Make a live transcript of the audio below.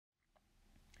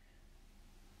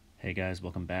Hey guys,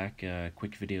 welcome back.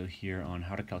 Quick video here on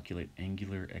how to calculate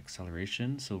angular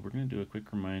acceleration. So we're going to do a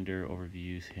quick reminder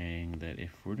overview saying that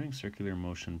if we're doing circular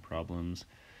motion problems,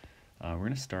 we're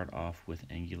going to start off with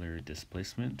angular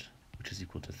displacement, which is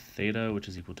equal to theta, which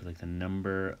is equal to like the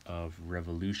number of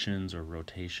revolutions or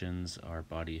rotations our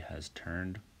body has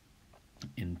turned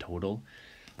in total,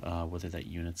 whether that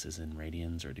units is in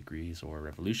radians or degrees or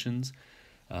revolutions.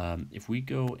 If we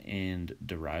go and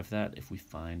derive that, if we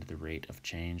find the rate of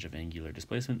change of angular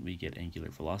displacement, we get angular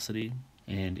velocity.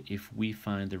 And if we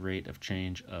find the rate of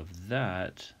change of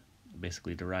that,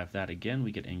 basically derive that again,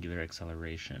 we get angular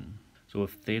acceleration. So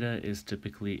if theta is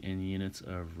typically in units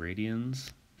of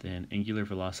radians, then angular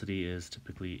velocity is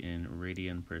typically in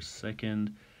radian per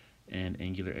second, and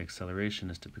angular acceleration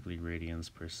is typically radians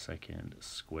per second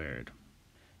squared.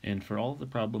 And for all of the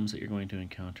problems that you're going to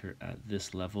encounter at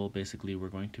this level, basically we're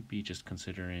going to be just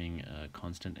considering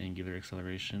constant angular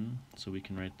acceleration. So we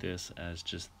can write this as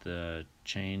just the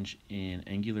change in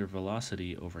angular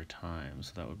velocity over time.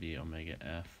 So that would be omega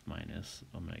f minus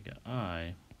omega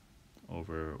I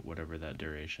over whatever that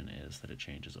duration is that it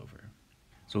changes over.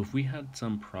 So if we had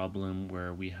some problem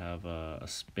where we have a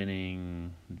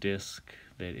spinning disk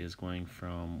that is going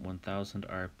from 1000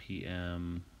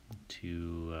 RPM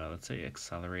to let's say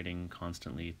accelerating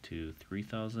constantly to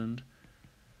 3000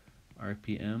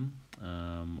 RPM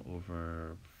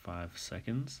over 5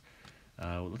 seconds.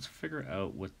 Let's figure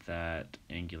out what that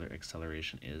angular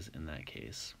acceleration is in that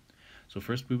case. So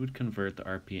first we would convert the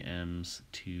RPMs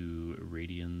to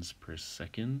radians per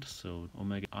second. So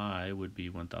omega I would be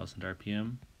 1000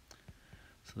 RPM.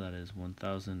 So that is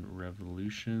 1000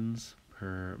 revolutions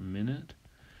per minute.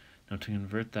 Now to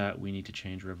convert that, we need to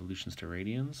change revolutions to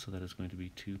radians, so that is going to be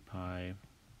 2 pi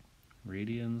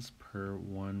radians per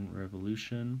 1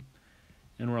 revolution.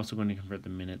 And we're also going to convert the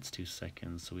minutes to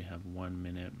seconds, so we have 1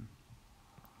 minute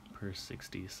per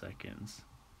 60 seconds.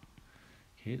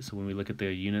 Okay, so when we look at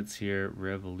the units here,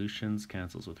 revolutions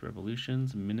cancels with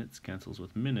revolutions, minutes cancels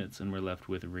with minutes, and we're left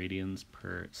with radians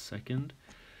per second.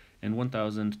 And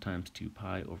 1000 times 2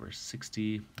 pi over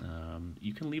 60.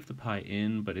 You can leave the pi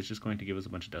in, but it's just going to give us a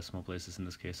bunch of decimal places in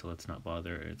this case, so let's not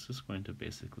bother. It's just going to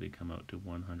basically come out to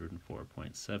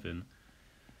 104.7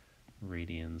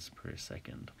 radians per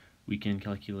second. We can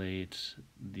calculate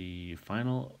the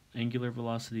final angular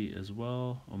velocity as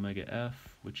well, omega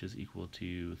f, which is equal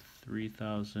to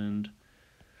 3000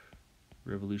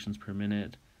 revolutions per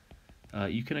minute.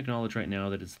 You can acknowledge right now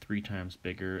that it's 3 times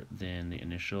bigger than the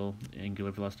initial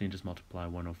angular velocity and just multiply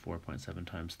 104.7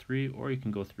 times 3, or you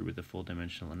can go through with the full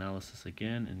dimensional analysis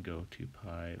again and go 2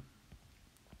 pi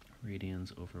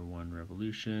radians over 1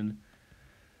 revolution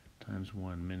times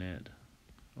 1 minute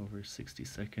over 60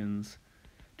 seconds.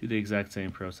 Do the exact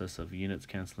same process of units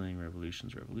canceling,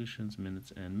 revolutions, revolutions,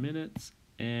 minutes, and minutes,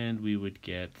 and we would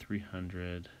get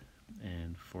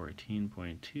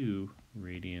 314.2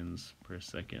 radians per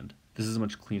second. This is a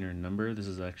much cleaner number. This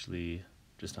is actually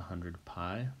just 100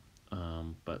 pi,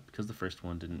 but because the first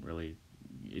one didn't really,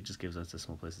 it just gives us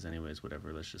decimal places anyways,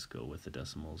 whatever, let's just go with the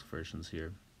decimals versions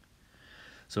here.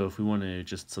 So if we want to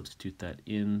just substitute that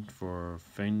in for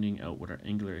finding out what our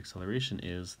angular acceleration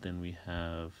is, then we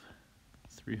have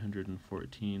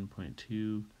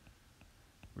 314.2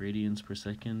 radians per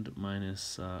second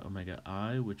minus omega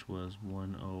I, which was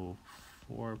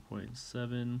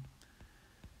 104.7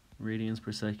 radians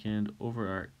per second over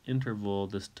our interval.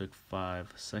 This took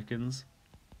 5 seconds,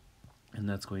 and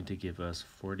that's going to give us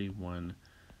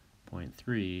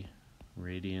 41.3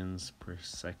 radians per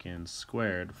second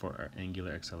squared for our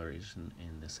angular acceleration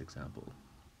in this example.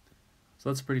 So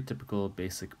that's a pretty typical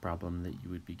basic problem that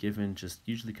you would be given, just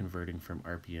usually converting from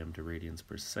RPM to radians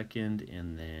per second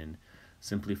and then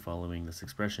simply following this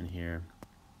expression here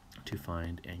to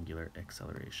find angular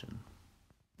acceleration.